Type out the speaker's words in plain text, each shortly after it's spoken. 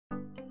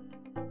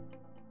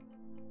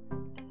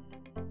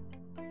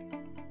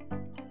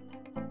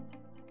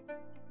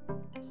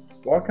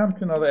Welcome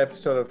to another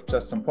episode of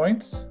Just Some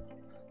Points.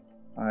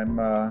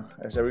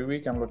 As every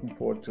week, I'm looking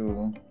forward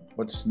to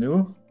what's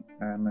new,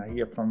 and I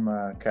hear from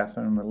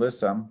Catherine and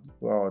Melissa,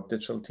 who are our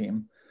digital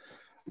team,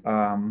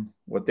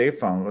 what they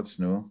found, what's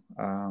new.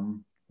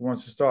 Who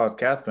wants to start?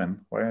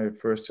 Catherine, why are you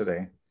first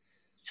today?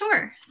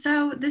 Sure.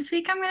 So this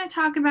week I'm going to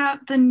talk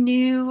about the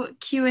new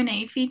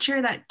Q&A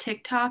feature that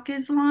TikTok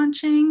is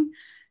launching.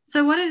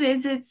 So what it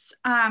is, it's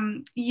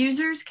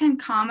users can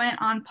comment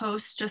on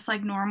posts just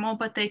like normal,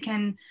 but they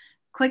can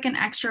click an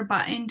extra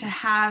button to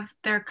have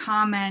their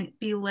comment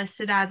be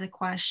listed as a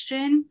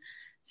question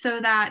so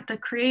that the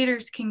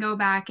creators can go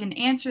back and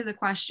answer the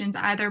questions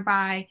either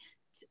by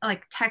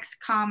like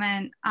text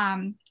comment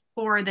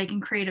or they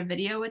can create a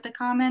video with the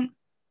comment.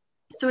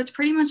 So it's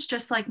pretty much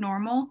just like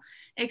normal,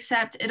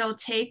 except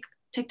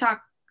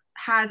TikTok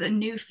has a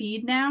new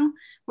feed now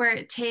where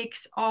it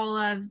takes all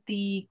of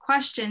the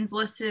questions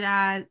listed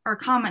as, or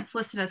comments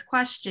listed as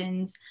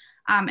questions,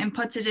 and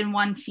puts it in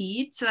one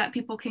feed so that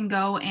people can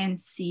go and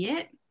see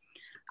it.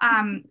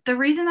 The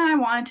reason that I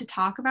wanted to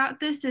talk about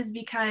this is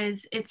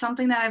because it's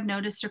something that I've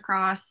noticed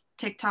across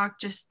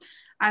TikTok.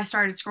 I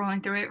started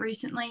scrolling through it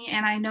recently,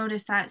 and I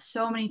noticed that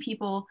so many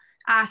people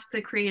ask the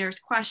creators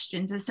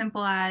questions as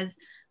simple as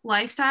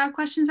lifestyle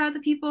questions about the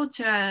people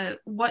to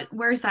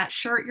where's that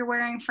shirt you're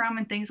wearing from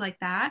and things like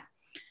that.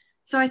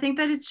 So I think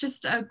that it's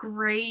just a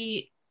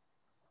great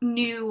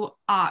new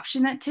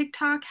option that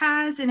TikTok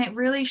has, and it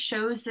really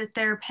shows that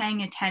they're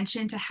paying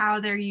attention to how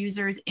their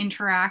users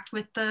interact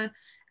with the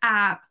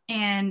app,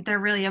 and they're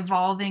really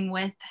evolving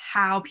with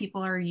how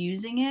people are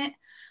using it.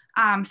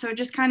 So it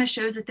just kind of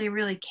shows that they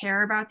really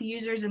care about the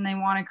users and they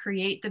want to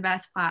create the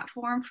best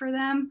platform for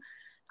them.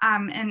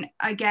 And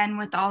again,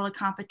 with all the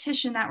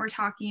competition that we're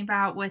talking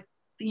about with,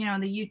 the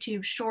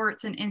YouTube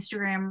shorts and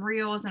Instagram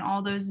reels and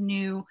all those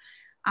new,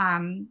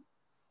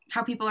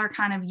 how people are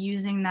kind of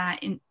using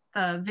that in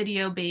the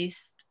video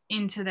based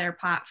into their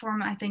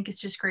platform, I think it's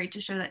just great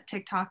to show that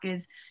TikTok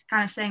is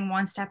kind of staying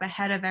one step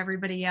ahead of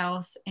everybody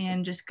else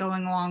and just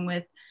going along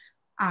with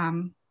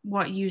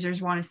what users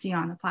want to see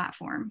on the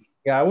platform.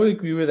 Yeah, I would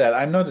agree with that.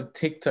 I'm not a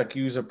TikTok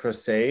user per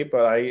se,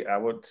 but I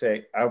would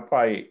say I'll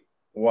probably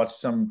watch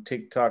some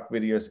TikTok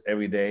videos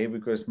every day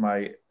because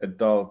my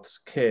adult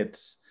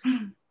kids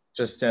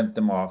just sent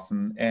them off.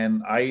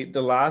 And I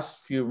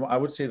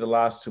would say the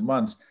last 2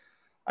 months,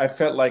 I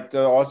felt like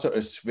there's also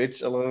a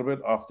switch a little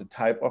bit of the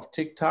type of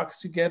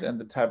TikToks you get and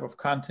the type of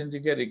content you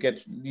get.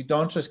 You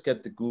don't just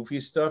get the goofy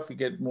stuff, you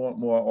get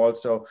more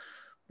also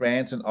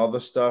brands and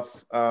other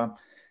stuff.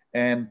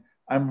 And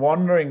I'm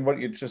wondering what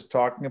you're just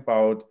talking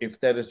about, if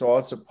that is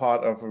also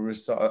part of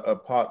a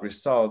part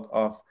result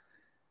of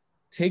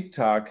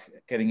TikTok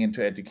getting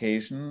into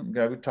education.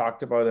 We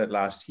talked about that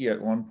last year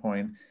at one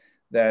point,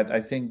 that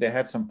I think they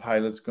had some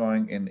pilots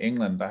going in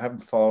England. I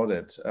haven't followed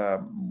it,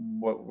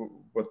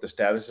 what the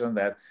status is on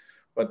that,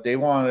 but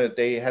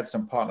they had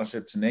some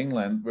partnerships in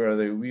England where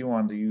we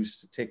wanted to use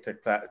the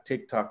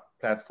TikTok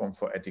platform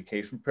for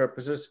education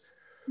purposes,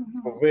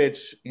 for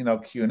which,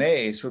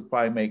 Q&As would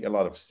probably make a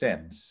lot of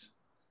sense.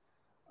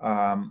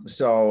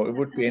 So it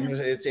would be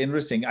interesting. It's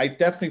interesting. I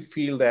definitely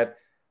feel that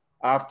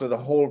after the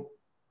whole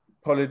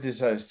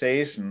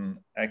politicization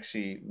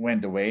actually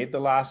went away the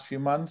last few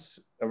months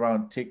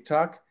around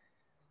TikTok,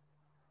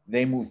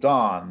 they moved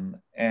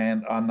on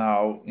and are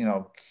now,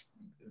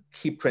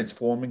 keep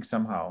transforming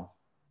somehow.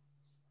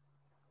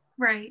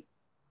 Right.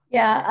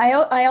 Yeah,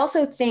 I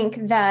also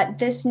think that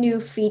this new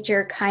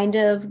feature kind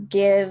of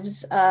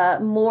gives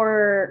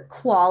more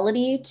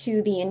quality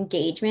to the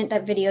engagement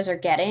that videos are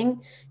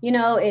getting.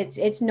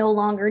 It's no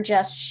longer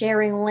just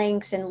sharing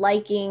links and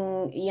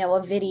liking,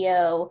 a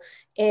video.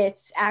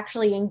 It's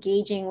actually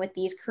engaging with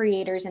these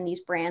creators and these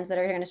brands that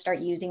are going to start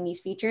using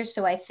these features.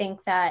 So I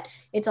think that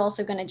it's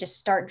also going to just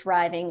start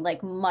driving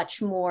like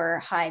much more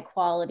high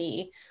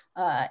quality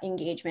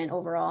engagement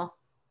overall.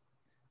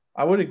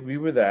 I would agree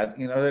with that.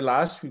 The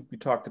last week we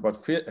talked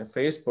about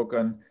Facebook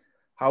and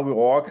how we're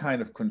all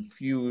kind of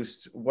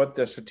confused what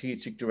their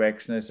strategic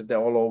direction is, that they're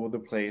all over the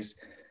place.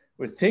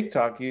 With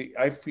TikTok,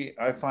 I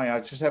find I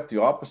just have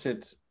the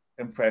opposite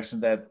impression,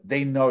 that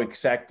they know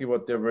exactly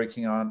what they're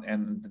working on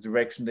and the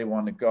direction they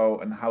want to go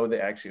and how they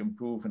actually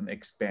improve and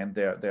expand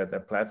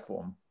their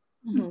platform.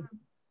 Mm-hmm.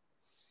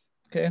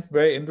 Okay,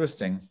 very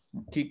interesting.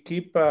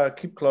 Keep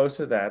close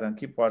to that and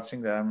keep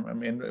watching that. I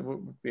mean, it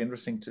would be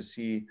interesting to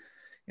see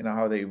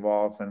how they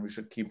evolve, and we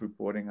should keep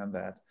reporting on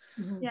that.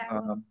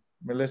 Yeah.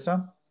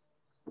 Melissa?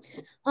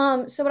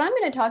 So what I'm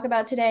going to talk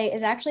about today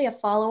is actually a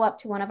follow-up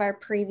to one of our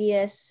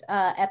previous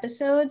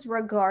episodes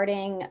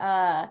regarding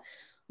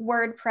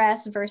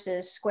WordPress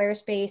versus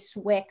Squarespace,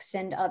 Wix,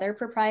 and other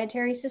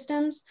proprietary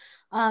systems.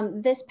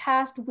 This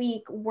past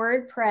week,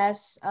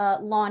 WordPress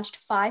launched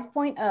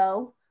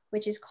 5.0,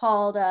 which is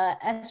called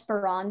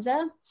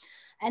Esperanza.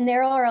 And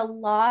there are a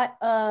lot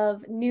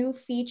of new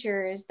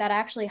features that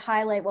actually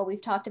highlight what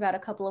we've talked about a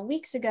couple of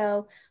weeks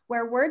ago,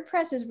 where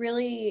WordPress is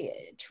really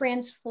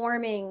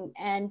transforming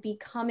and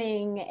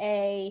becoming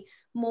a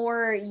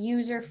more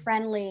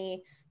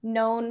user-friendly,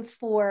 known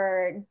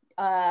for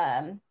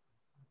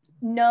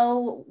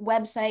no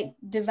website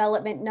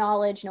development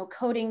knowledge, no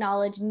coding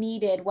knowledge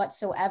needed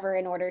whatsoever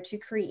in order to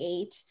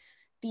create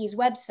these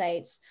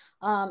websites.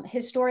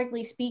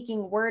 Historically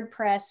speaking,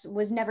 WordPress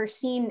was never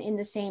seen in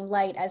the same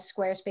light as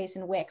Squarespace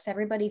and Wix.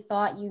 Everybody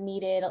thought you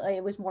needed,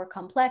 it was more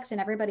complex, and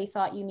everybody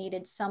thought you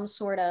needed some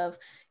sort of,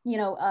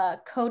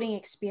 coding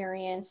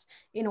experience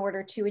in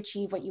order to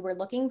achieve what you were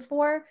looking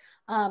for,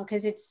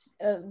 because it's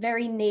a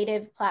very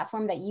native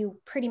platform that you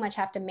pretty much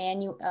have to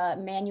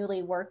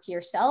manually work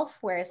yourself,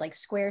 whereas like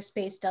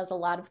Squarespace does a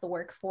lot of the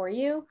work for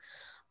you.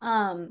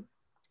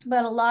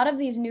 But a lot of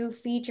these new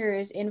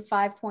features in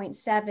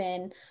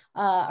 5.7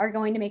 are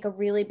going to make a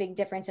really big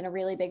difference and a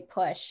really big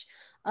push.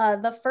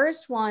 The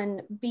first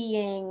one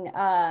being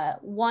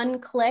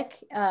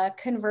one-click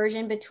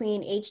conversion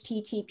between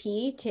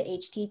HTTP to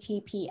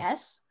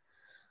HTTPS.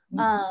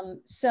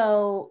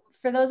 So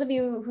for those of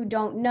you who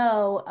don't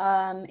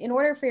know, in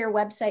order for your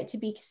website to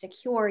be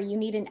secure, you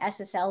need an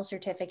SSL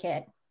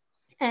certificate.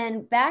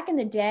 And back in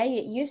the day,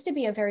 it used to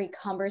be a very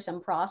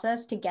cumbersome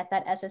process to get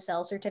that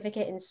SSL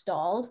certificate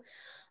installed.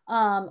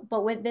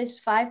 But with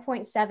this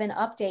 5.7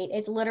 update,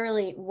 it's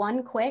literally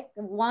one click,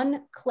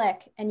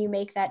 and you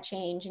make that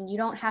change, and you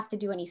don't have to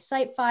do any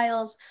site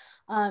files.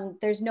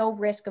 There's no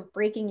risk of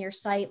breaking your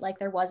site like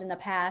there was in the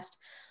past.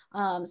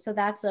 So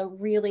that's a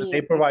really...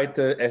 They provide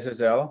the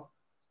SSL?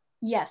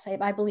 Yes,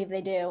 I believe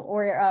they do.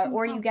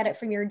 Or you get it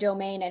from your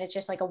domain and it's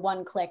just like a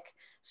one-click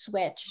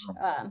switch.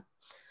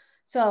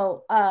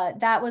 So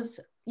that was,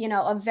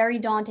 a very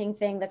daunting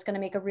thing that's going to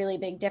make a really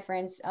big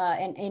difference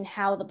in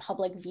how the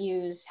public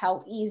views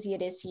how easy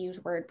it is to use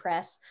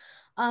WordPress.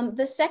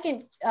 The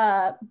second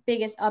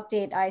biggest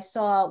update I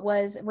saw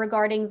was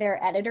regarding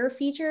their editor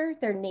feature,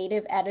 their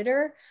native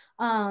editor.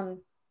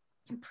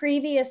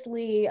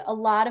 Previously, a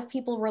lot of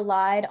people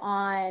relied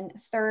on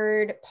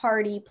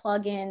third-party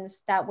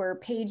plugins that were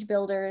page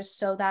builders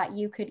so that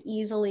you could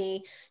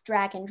easily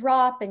drag and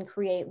drop and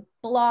create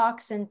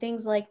blocks and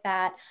things like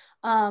that.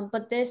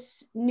 But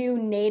this new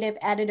native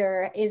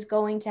editor is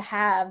going to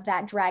have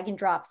that drag and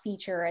drop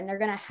feature, and they're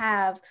going to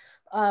have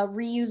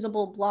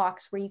reusable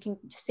blocks where you can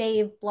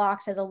save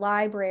blocks as a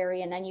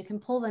library and then you can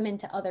pull them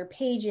into other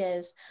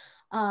pages.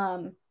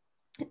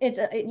 It's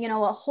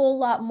a whole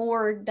lot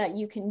more that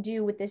you can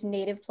do with this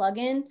native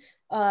plugin,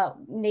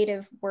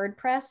 native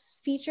WordPress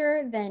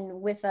feature than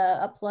with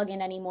a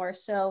plugin anymore.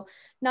 So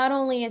not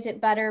only is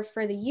it better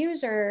for the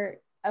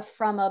user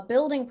from a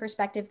building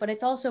perspective, but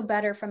it's also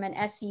better from an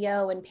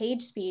SEO and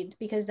page speed,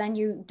 because then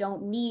you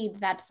don't need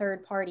that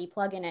third-party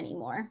plugin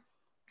anymore.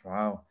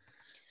 Wow.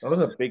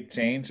 Those are big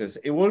changes.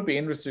 It will be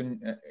interesting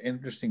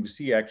to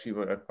see, actually,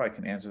 but I probably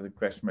can answer the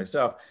question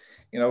myself.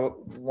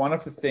 One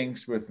of the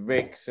things with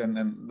Wix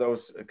and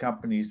those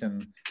companies,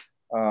 and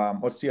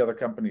what's the other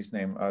company's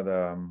name?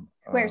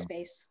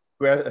 Squarespace.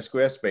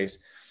 Squarespace.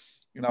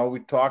 We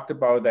talked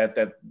about that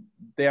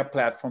their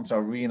platforms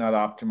are really not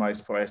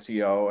optimized for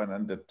SEO,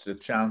 and the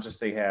challenges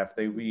they have.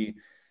 They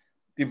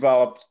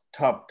developed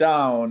top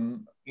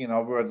down,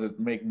 where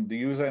making the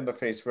user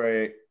interface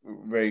very,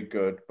 very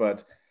good,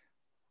 but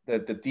the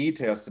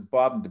details, the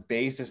bottom, the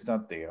base is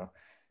not there.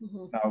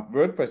 Mm-hmm. Now,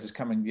 WordPress is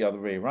coming the other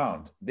way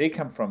around. They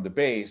come from the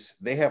base.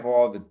 They have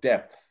all the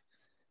depth.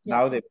 Yeah.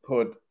 Now they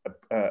put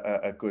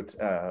a good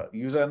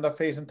user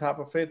interface on top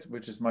of it,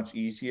 which is much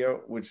easier,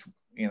 which,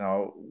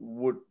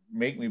 would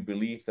make me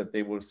believe that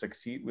they will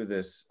succeed with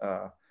this,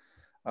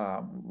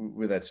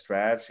 with that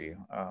strategy.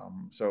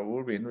 So it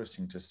will be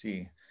interesting to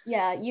see.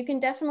 Yeah, you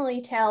can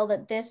definitely tell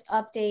that this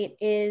update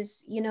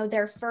is,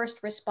 their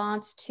first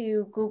response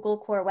to Google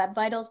Core Web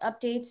Vitals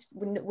updates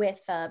with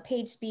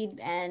page speed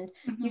and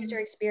user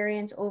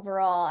experience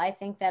overall. I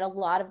think that a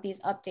lot of these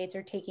updates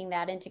are taking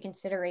that into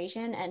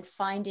consideration and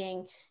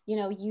finding,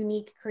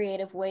 unique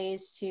creative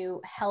ways to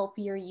help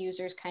your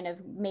users kind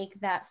of make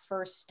that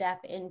first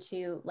step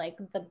into like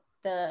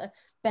the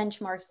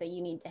benchmarks that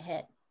you need to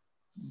hit.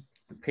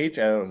 The page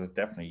editors is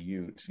definitely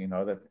huge,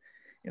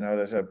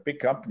 there's a big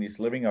companies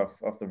living off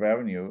the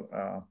revenue.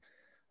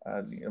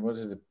 What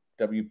is it?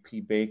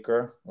 WP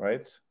Baker,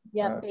 right?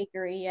 Yeah,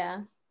 Bakery,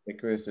 yeah.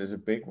 Bakery is a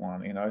big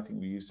one. I think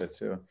we use that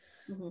too.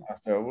 Mm-hmm.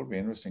 So it would be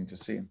interesting to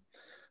see.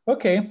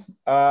 Okay.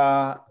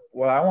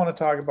 What I want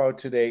to talk about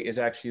today is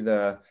actually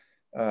the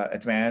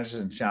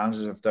advantages and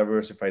challenges of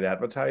diversified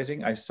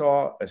advertising. I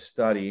saw a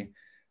study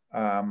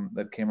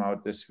that came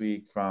out this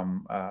week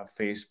from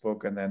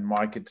Facebook, and then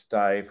Market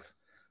Dive.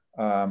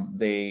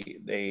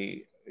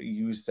 They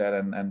used that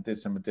and had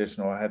some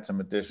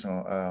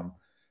additional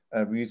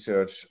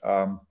research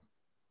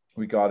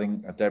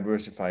regarding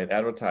diversified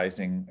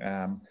advertising.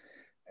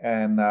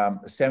 And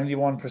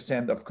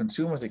 71% of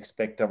consumers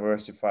expect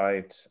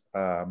diversified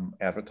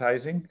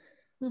advertising,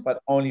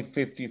 but only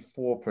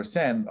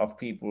 54% of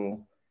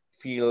people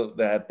feel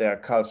that they're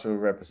culturally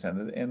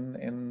represented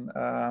in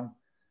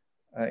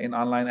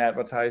online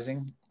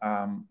advertising,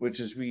 which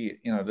is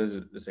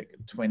there's like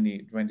a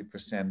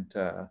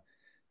 20%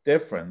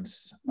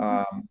 difference,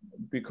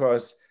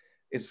 because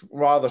it's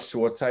rather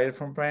short-sighted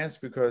from brands,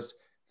 because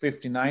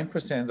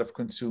 59% of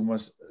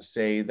consumers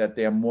say that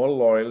they are more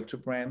loyal to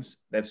brands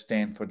that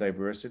stand for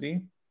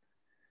diversity.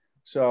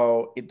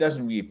 So it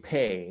doesn't really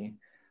pay,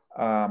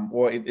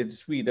 or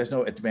it's really, there's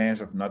no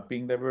advantage of not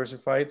being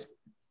diversified.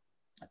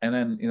 And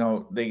then,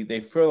 they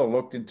further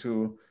looked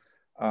into,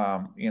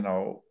 how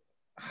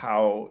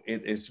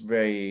it is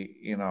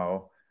very,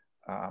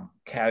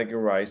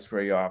 categorized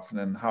very often,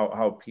 and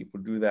how people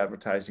do the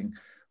advertising.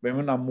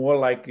 Women are more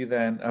likely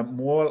than, are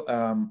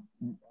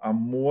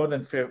more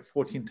than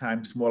 14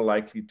 times more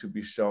likely to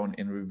be shown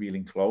in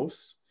revealing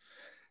clothes.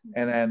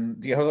 And then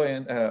the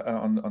other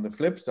on the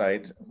flip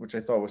side, which I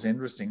thought was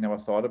interesting, never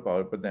thought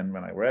about it, but then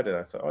when I read it,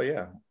 I thought, oh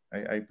yeah,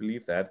 I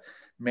believe that.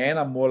 Men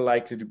are more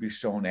likely to be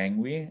shown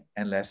angry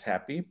and less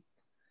happy.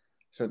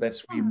 So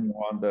that's really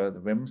more on the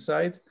women's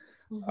side.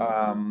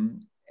 Mm-hmm.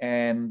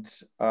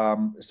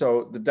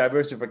 So the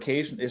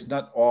diversification is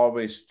not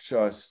always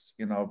just,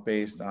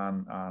 based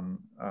on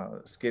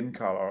skin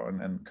color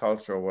and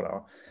culture or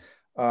whatever.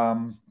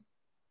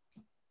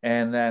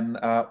 And then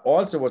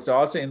also what's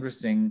also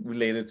interesting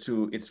related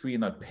to it's really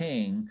not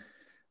paying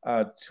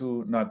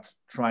to not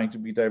trying to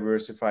be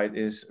diversified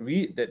is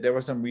there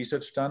was some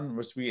research done,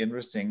 was really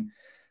interesting.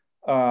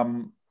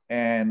 And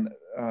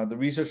the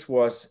research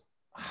was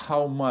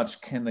how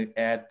much can the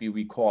ad be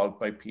recalled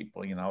by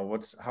people?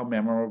 How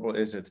memorable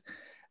is it?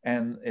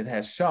 And it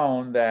has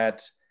shown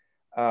that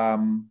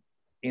in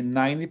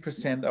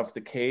 90% of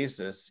the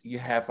cases, you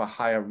have a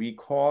higher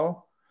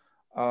recall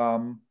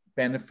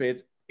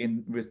benefit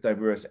with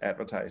diverse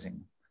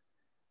advertising.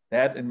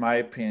 That, in my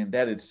opinion,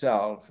 that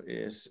itself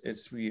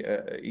it's really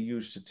a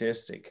huge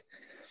statistic.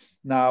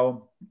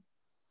 Now,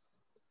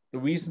 the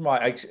reason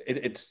why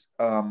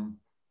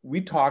we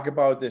talk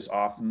about this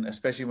often,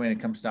 especially when it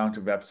comes down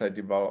to website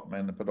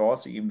development, but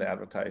also even the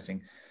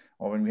advertising,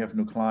 or when we have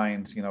new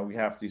clients, we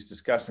have these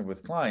discussions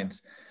with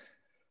clients.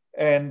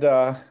 And,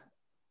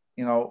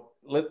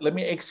 let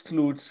me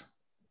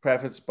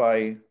preface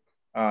by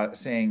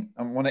saying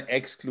I want to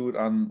exclude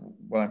on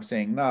what I'm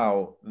saying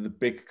now, the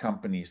big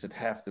companies that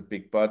have the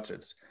big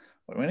budgets.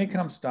 But when it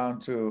comes down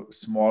to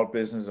small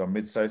business or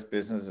mid-sized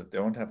businesses that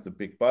don't have the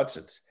big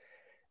budgets,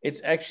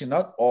 it's actually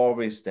not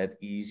always that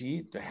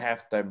easy to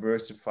have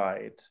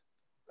diversified,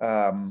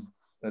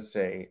 let's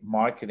say,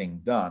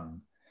 marketing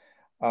done.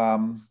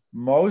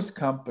 Most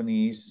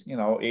companies,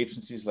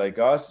 agencies like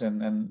us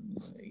and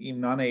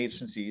even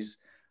non-agencies,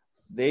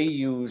 they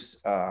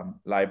use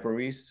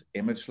libraries,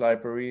 image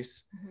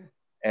libraries, mm-hmm.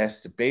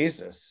 as the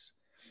basis.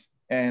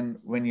 And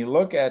when you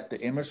look at the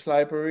image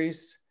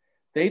libraries,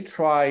 they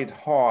tried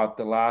hard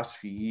the last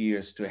few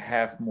years to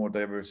have more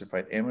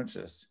diversified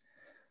images.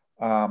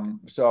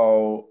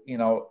 So,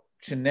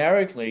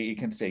 generically, you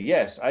can say,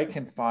 yes, I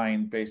can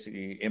find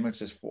basically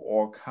images for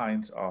all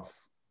kinds of,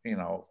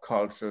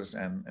 cultures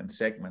and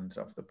segments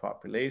of the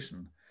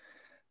population.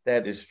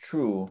 That is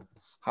true.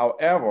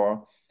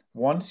 However,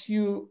 once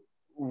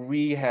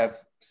we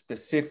have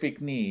specific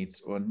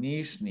needs or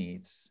niche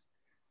needs,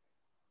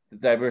 the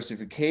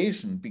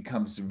diversification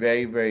becomes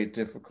very, very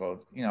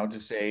difficult, to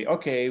say,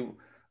 okay,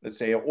 let's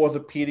say an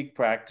orthopedic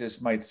practice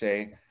might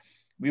say,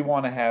 we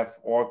want to have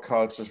all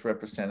cultures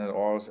represented,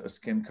 all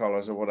skin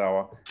colors or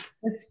whatever.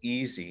 It's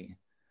easy.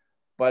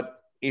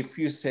 But if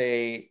you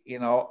say,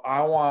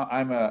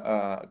 I'm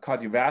a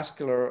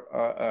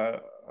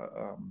cardiovascular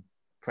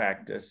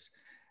practice,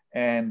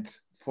 and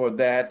for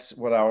that,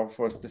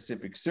 for a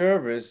specific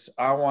service,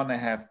 I want to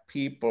have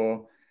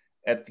people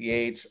at the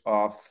age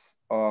of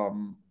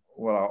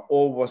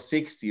over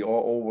 60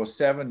 or over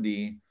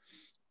 70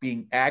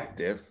 being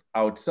active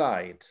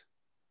outside.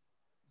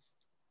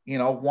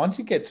 Once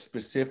you get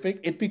specific,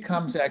 it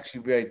becomes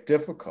actually very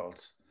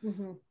difficult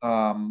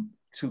mm-hmm.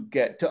 To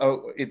get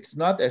to. It's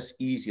not as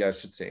easy, I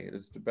should say.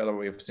 It's the better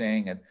way of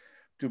saying it,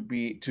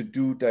 to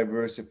do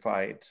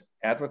diversified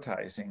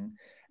advertising.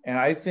 And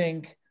I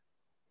think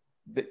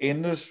the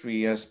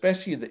industry,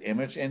 especially the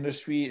image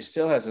industry,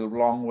 still has a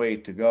long way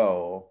to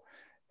go.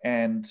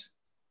 And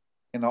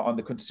on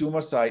the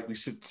consumer side, we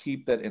should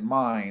keep that in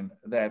mind,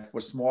 that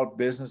for small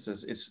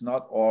businesses, it's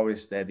not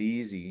always that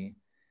easy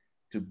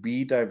to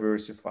be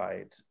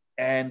diversified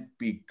and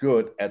be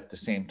good at the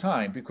same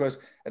time, because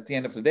at the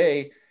end of the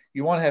day,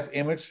 you want to have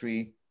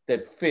imagery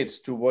that fits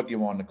to what you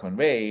want to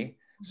convey.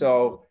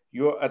 So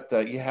you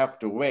have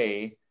to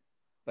weigh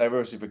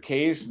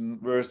diversification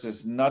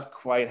versus not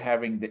quite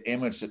having the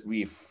image that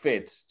really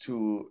fits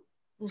to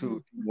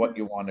what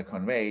you want to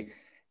convey.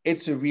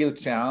 It's a real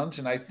challenge,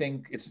 and I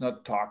think it's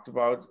not talked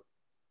about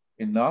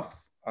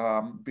enough,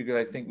 because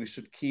I think we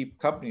should keep,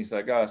 companies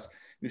like us,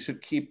 we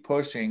should keep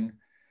pushing,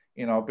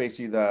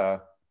 basically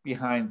the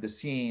behind the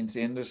scenes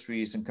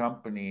industries and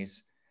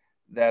companies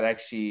that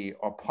actually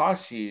or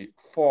partially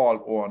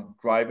fall on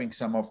driving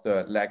some of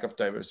the lack of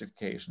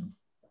diversification.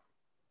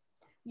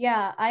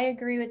 Yeah, I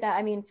agree with that.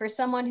 I mean, for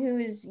someone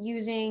who's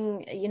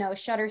using,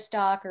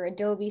 Shutterstock or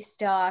Adobe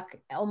Stock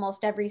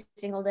almost every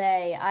single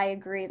day, I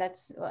agree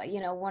that's,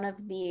 one of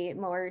the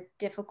more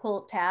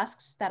difficult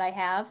tasks that I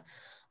have.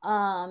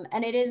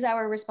 And it is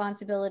our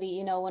responsibility,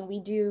 you know, when we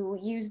do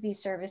use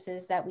these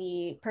services, that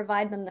we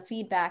provide them the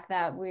feedback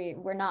that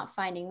we're not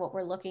finding what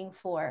we're looking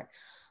for.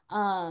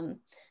 And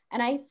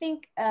I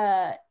think,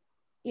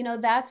 you know,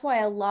 that's why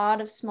a lot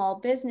of small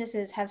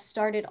businesses have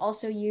started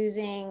also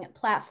using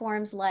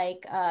platforms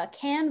like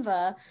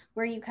Canva,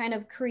 where you kind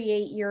of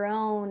create your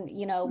own,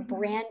 you know,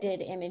 branded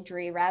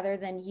imagery rather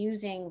than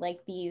using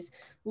like these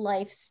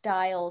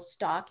lifestyle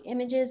stock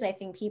images. I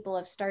think people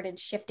have started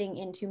shifting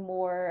into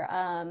more,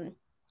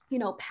 you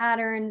know,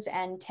 patterns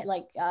and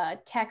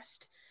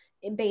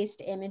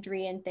text-based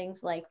imagery and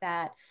things like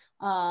that.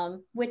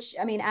 Which,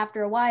 I mean,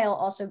 after a while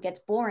also gets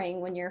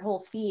boring when your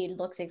whole feed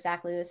looks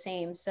exactly the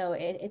same. So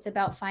it's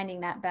about finding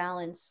that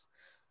balance.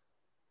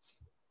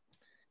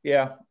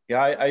 Yeah,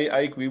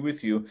 I agree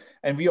with you.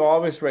 And we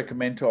always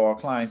recommend to our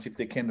clients, if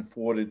they can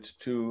afford it,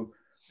 to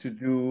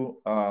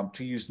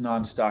use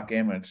non-stock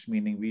image,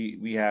 meaning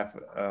we have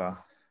a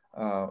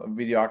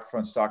videographer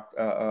on stock,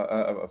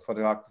 a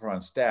photographer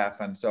on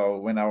staff, and so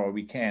whenever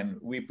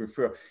we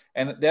prefer.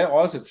 And they're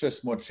also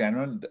just more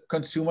genuine.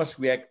 Consumers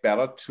react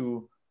better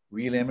to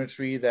real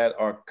imagery that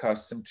are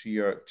custom to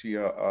your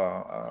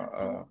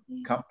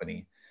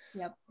company.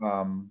 Yep.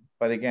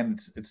 But again,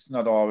 it's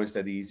not always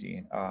that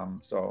easy.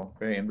 So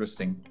very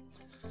interesting.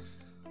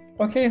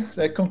 Okay,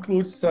 that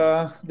concludes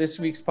this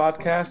week's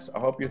podcast. I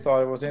hope you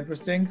thought it was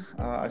interesting.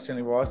 I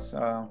certainly was.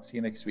 See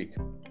you next week.